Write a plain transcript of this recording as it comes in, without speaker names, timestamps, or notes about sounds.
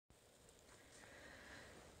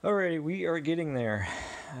Alrighty, we are getting there.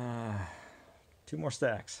 Two more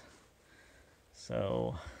stacks.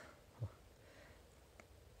 So,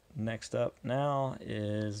 next up now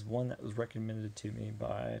is one that was recommended to me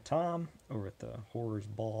by Tom over at the Horrors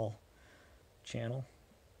Ball channel.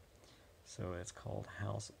 So it's called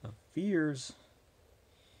House of Fears.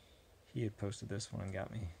 He had posted this one and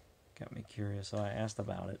got me curious, so I asked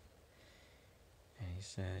about it. And he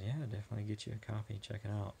said, yeah, definitely get you a copy, check it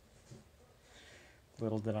out.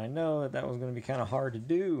 Little did I know that was going to be kind of hard to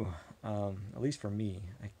do, at least for me.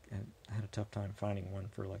 I had a tough time finding one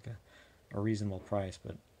for like a reasonable price,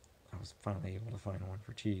 but I was finally able to find one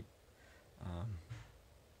for cheap.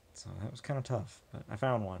 So that was kind of tough, but I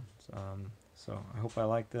found one. So I hope I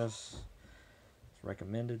like this. It's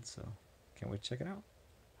recommended, so can't wait to check it out.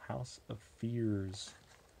 House of Fears.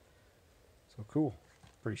 So cool.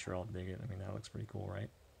 Pretty sure I'll dig it. I mean, that looks pretty cool, right?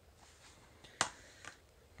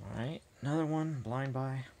 Alright, another one, Blind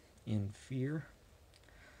Buy in Fear.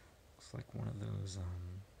 Looks like one of those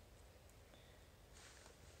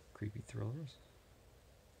creepy thrillers.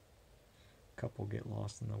 Couple get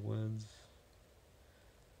lost in the woods.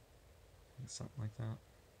 Something like that.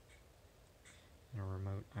 In a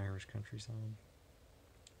remote Irish countryside.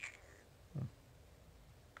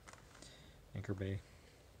 Anchor Bay.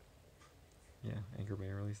 Yeah, Anchor Bay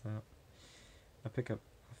released that. I've picked up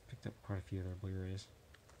quite a few of their Blu-rays.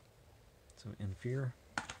 So In Fear.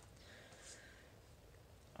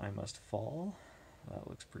 I Must Fall. That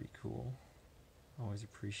looks pretty cool. Always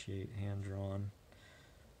appreciate hand-drawn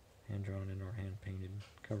and or hand-painted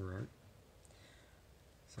cover art.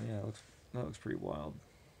 So yeah, that looks pretty wild.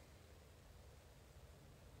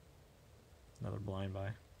 Another Blind Buy.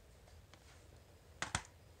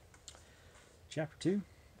 Chapter 2.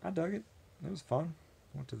 I dug it. It was fun.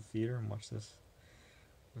 Went to the theater and watched this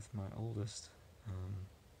with my oldest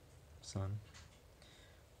son.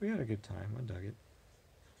 We had a good time. I dug it.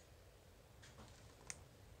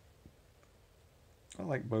 I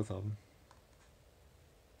like both of them.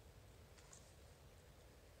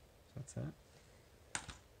 So that's that.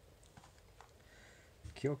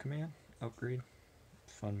 Kill Command. Upgrade.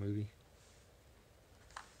 Fun movie.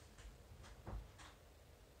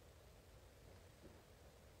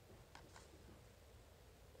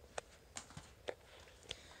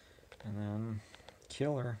 And then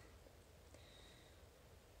Killer.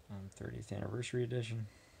 30th Anniversary Edition.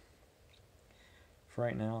 For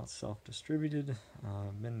right now, it's self-distributed.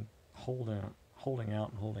 I've been holding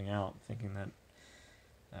out, thinking that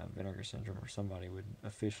Vinegar Syndrome or somebody would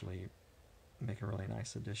officially make a really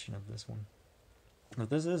nice edition of this one. But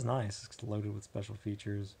this is nice. It's loaded with special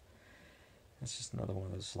features. It's just another one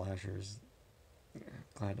of those slashers.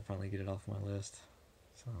 Glad to finally get it off my list.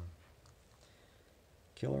 So,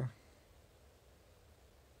 Killer.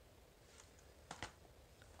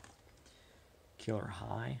 Killer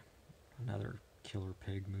High. Another Killer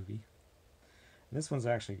Pig movie. And this one's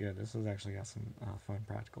actually good. This one's actually got some fun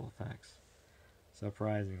practical effects.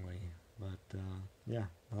 Surprisingly. But, yeah,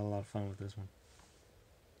 I had a lot of fun with this one.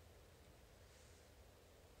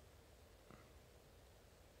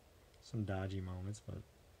 Some dodgy moments, but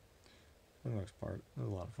for the most part, it was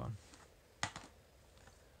a lot of fun.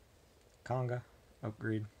 Conga,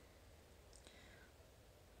 Upgrade.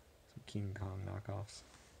 Some King Kong knockoffs.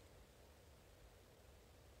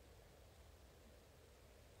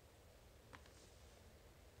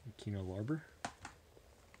 Kino Lorber.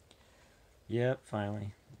 Yep,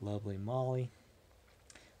 finally. Lovely Molly.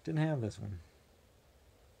 Didn't have this one.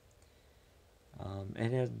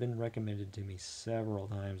 It has been recommended to me several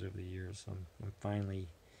times over the years, so I finally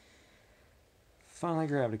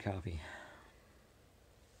grabbed a copy.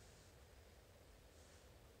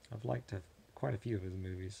 I've liked quite a few of his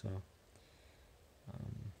movies, so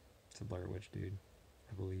it's a Blair Witch dude,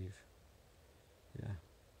 I believe. Yeah.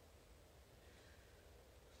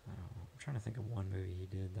 So I'm trying to think of one movie he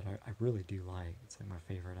did that I really do like. It's like my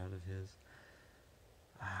favorite out of his.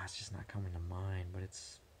 It's just not coming to mind, but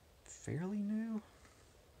it's fairly new.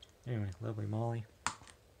 Anyway, Lovely Molly.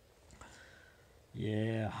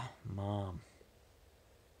 Yeah, Mom.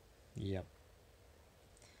 Yep.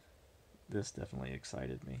 This definitely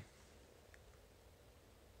excited me.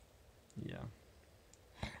 Yeah.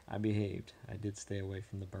 I behaved. I did stay away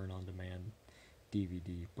from the Burn on Demand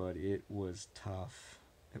DVD, but it was tough.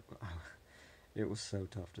 It was so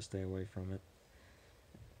tough to stay away from it.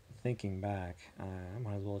 Thinking back, I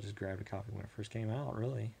might as well just grabbed a copy when it first came out,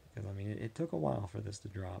 really. Because, I mean, it took a while for this to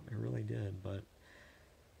drop. It really did, but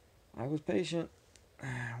I was patient.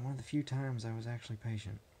 One of the few times I was actually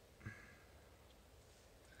patient.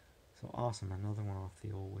 So awesome, another one off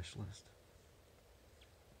the old wish list.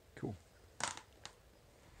 Cool.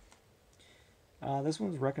 This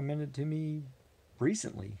one's recommended to me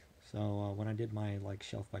recently. So when I did my like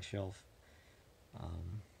shelf by shelf,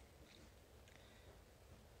 um,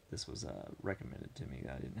 this was recommended to me.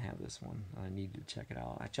 I didn't have this one. I needed to check it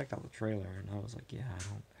out. I checked out the trailer and I was like, yeah,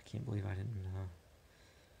 I can't believe I didn't.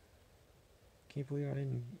 Can't believe I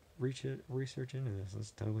didn't research into this.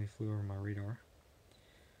 This totally flew over my radar,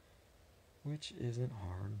 which isn't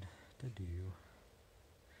hard to do.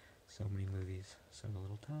 So many movies, so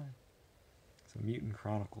little time. So Mutant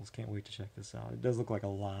Chronicles, can't wait to check this out. It does look like a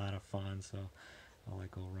lot of fun, so I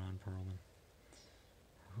like old Ron Perlman.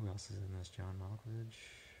 Who else is in this? John Malkovich,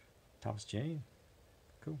 Thomas Jane.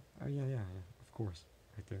 Cool. Oh yeah, of course,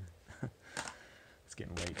 right there. It's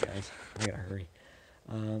getting late, guys. I gotta hurry.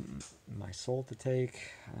 My Soul to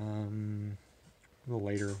Take. A little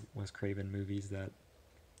later Wes Craven movies that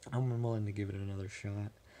I'm willing to give it another shot.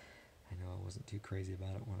 I know I wasn't too crazy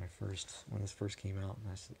about it when this first came out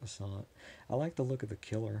and I saw it. I like the look of the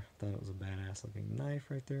killer. Thought it was a badass looking knife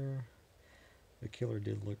right there. The killer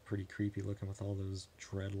did look pretty creepy looking with all those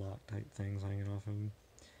dreadlock type things hanging off him.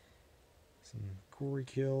 Some gory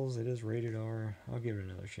kills. It is rated R. I'll give it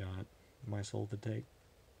another shot. My Soul to Take.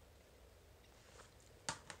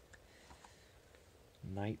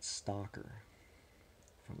 Night Stalker,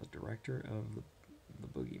 from the director of the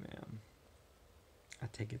Boogeyman. I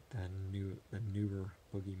take it the newer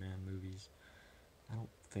Boogeyman movies. I don't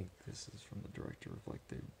think this is from the director of like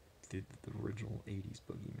they did the original 80s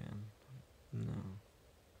Boogeyman. No.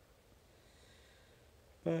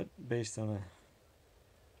 But based on an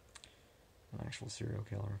actual serial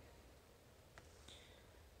killer.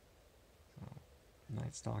 So,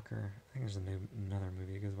 Night Stalker. I think there's another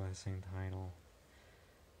movie that goes by the same title.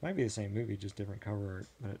 Might be the same movie, just different cover art,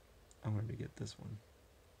 but I'm going to get this one.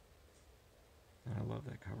 And I love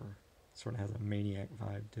that cover. It sort of has a Maniac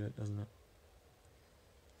vibe to it, doesn't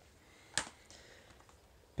it?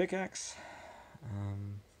 Pickaxe.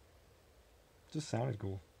 Just sounded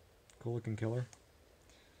cool. Cool looking killer.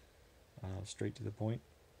 Straight to the point.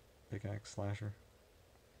 Pickaxe slasher.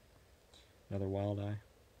 Another Wild Eye.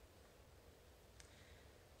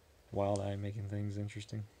 Wild Eye making things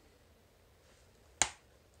interesting.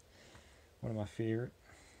 One of my favorite.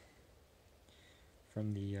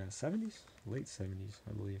 From the 70s? Late 70s,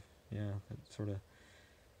 I believe. Yeah, that sort of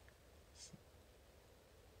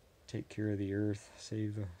take care of the earth,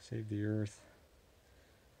 save the earth.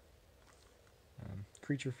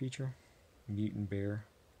 Creature feature, mutant bear.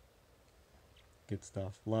 Good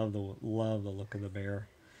stuff. Love the look of the bear.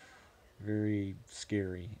 Very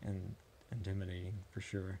scary and intimidating for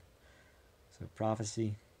sure. So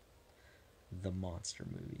Prophecy, the monster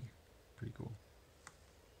movie, pretty cool.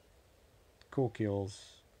 Cool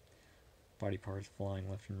kills, body parts flying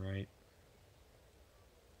left and right.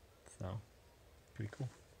 So, pretty cool.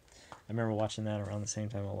 I remember watching that around the same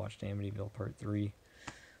time I watched Amityville Part 3.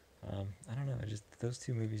 I don't know, those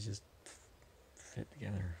two movies just fit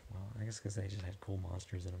together well. I guess because they just had cool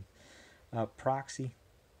monsters in them. Proxy,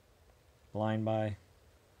 Blind By.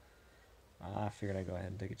 I figured I'd go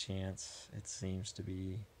ahead and take a chance. It just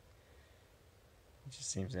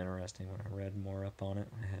seems interesting when I read more up on it.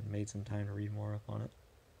 I had made some time to read more up on it.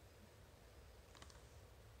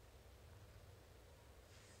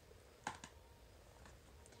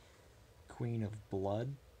 Queen of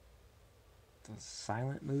Blood. It's a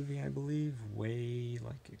silent movie, I believe. Way,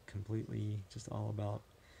 like, completely just all about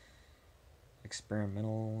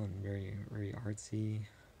experimental and very, very artsy.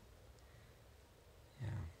 Yeah.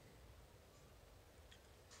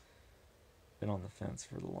 Been on the fence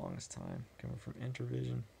for the longest time. Coming from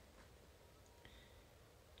Intervision.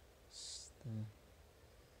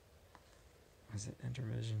 Was it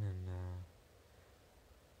Intervision and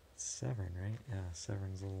Severn, right? Yeah,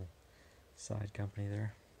 Severn's little side company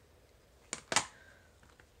there.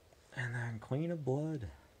 And then Queen of Blood.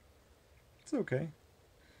 It's okay.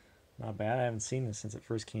 Not bad. I haven't seen this since it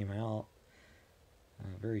first came out.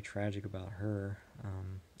 Very tragic about her.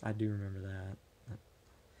 I do remember that.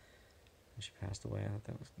 When she passed away, I thought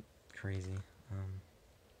that was crazy.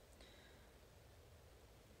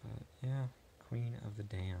 But yeah, Queen of the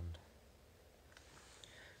Damned.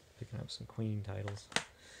 Picking up some Queen titles.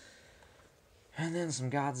 And then some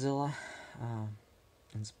Godzilla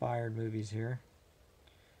inspired movies here.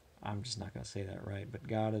 I'm just not going to say that right, but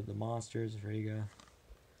God of the Monsters, Vega,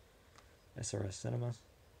 SRS Cinemas,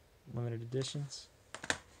 limited editions.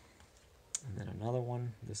 And then another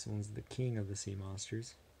one. This one's The King of the Sea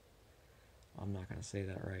Monsters. I'm not going to say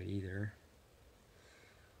that right either.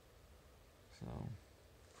 So,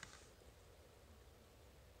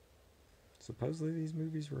 supposedly these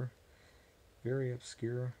movies were very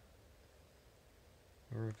obscure.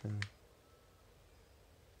 Or up in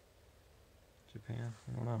Japan.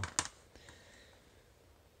 I don't know.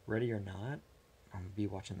 Ready or Not. I'm gonna be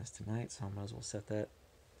watching this tonight, so I might as well set that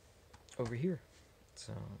over here.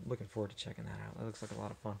 So I'm looking forward to checking that out. That looks like a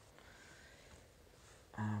lot of fun.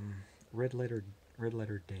 Red Letter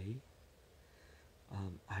Day.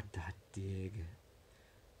 I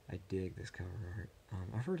dig this cover art.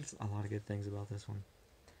 I've heard a lot of good things about this one,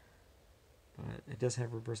 but it does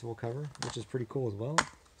have a reversible cover, which is pretty cool as well.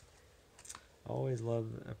 I always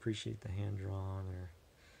appreciate the hand drawn or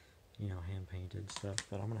hand painted stuff,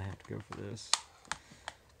 but I'm gonna have to go for this.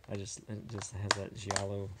 It just has that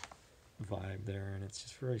giallo vibe there, and it's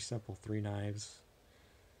just very simple. 3 knives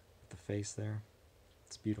with the face there.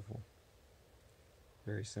 It's beautiful.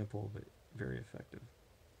 Very simple, but very effective.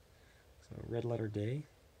 So, Red Letter Day.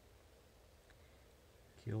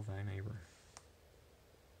 Kill thy neighbor.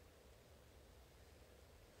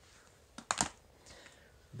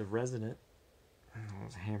 The Resident.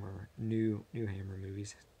 Those Hammer, new Hammer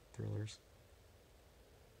movies, thrillers.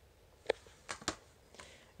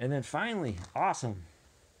 And then finally, awesome.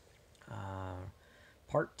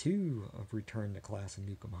 Part 2 of Return to Class of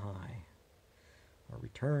Nukem High. Or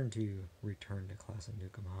Return to Class of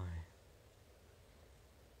Nukem High.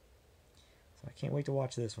 So I can't wait to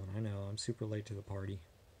watch this one. I know, I'm super late to the party.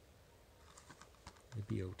 It'd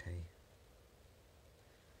be okay.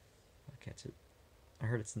 I'll catch it. I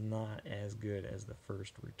heard it's not as good as the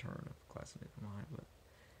first Return of Class of Nukem High,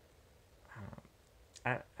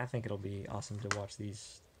 but I think it'll be awesome to watch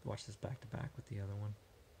this back to back with the other one.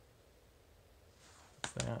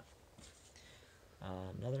 What's that?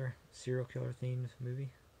 Another serial killer themed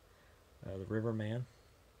movie, The River Man.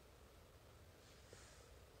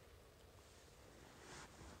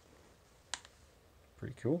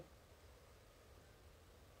 Pretty cool.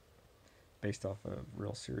 Based off a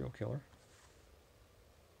real serial killer.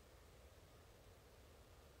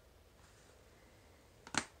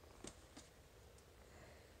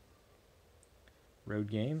 Road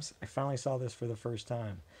Games. I finally saw this for the first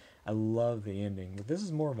time. I love the ending, but this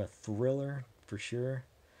is more of a thriller for sure.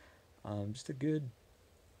 It's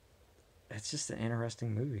just an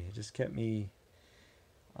interesting movie. It just kept me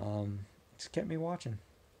watching.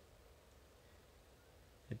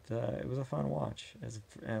 It was a fun watch.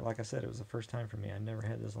 Like I said, it was the first time for me. I never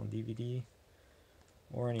had this on DVD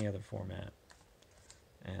or any other format,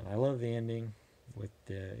 and I love the ending.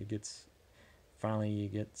 Finally you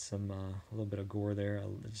get some a little bit of gore there.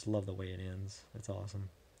 I just love the way it ends. It's awesome.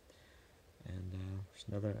 And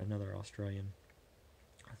there's another Australian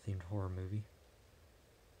themed horror movie.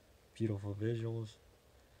 Beautiful visuals.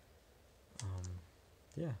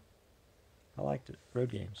 Yeah, I liked it. Road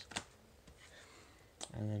Games.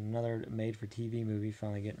 And then another made-for-TV movie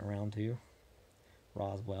finally getting around to.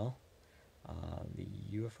 Roswell. The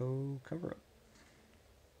UFO cover-up.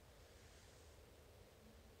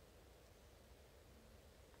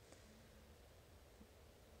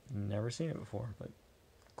 Never seen it before, but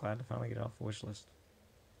glad to finally get it off the wish list.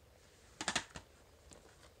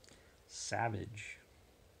 Savage.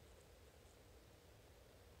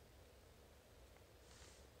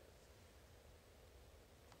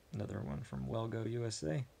 Another one from Wellgo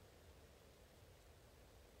USA.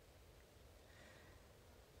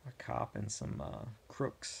 A cop and some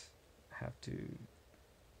crooks have to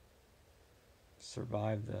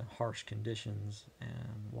survive the harsh conditions,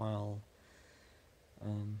 and while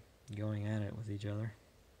going at it with each other.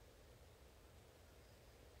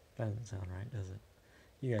 That doesn't sound right, does it?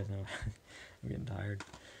 You guys know. I'm getting tired.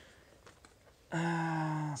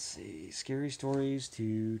 Let's see. Scary Stories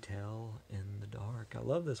to Tell in the Dark. I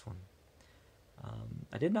love this one.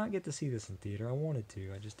 I did not get to see this in theater. I wanted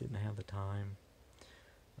to. I just didn't have the time.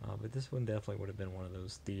 But this one definitely would have been one of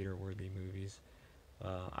those theater-worthy movies.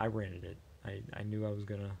 I rented it. I knew I was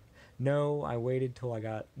going to... No, I waited till I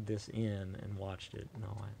got this in and watched it.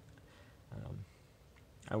 No,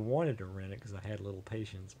 I wanted to rent it because I had a little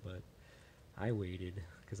patience, but I waited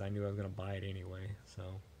because I knew I was going to buy it anyway.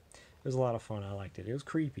 So it was a lot of fun. I liked it. It was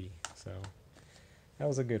creepy, so that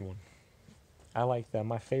was a good one. I liked that.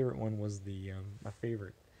 My favorite one was my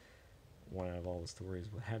favorite one out of all the stories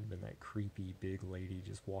had been that creepy big lady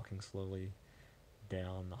just walking slowly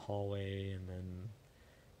down the hallway, and then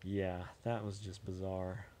yeah, that was just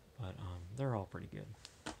bizarre. But they're all pretty good.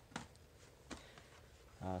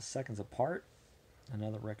 Seconds Apart,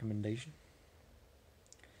 another recommendation.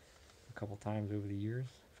 A couple times over the years,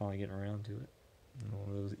 finally getting around to it. One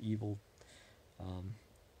of those evil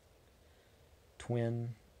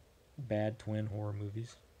bad twin horror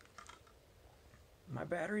movies. My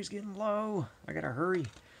battery's getting low. I gotta hurry.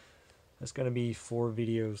 That's gonna be 4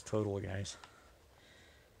 videos total, guys.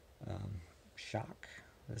 Shock.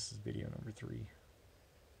 This is video number 3.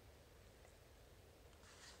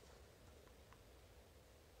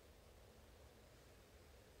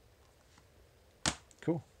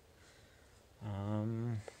 Cool.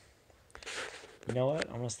 You know what?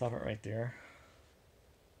 I'm going to stop it right there.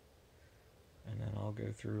 And then I'll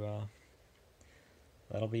go through,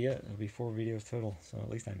 that'll be it. It'll be 4 videos total. So at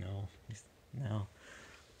least I know. At least now.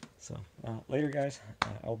 So later, guys.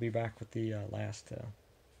 I'll be back with the last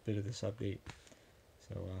bit of this update.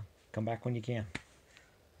 So come back when you can.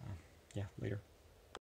 Yeah, later.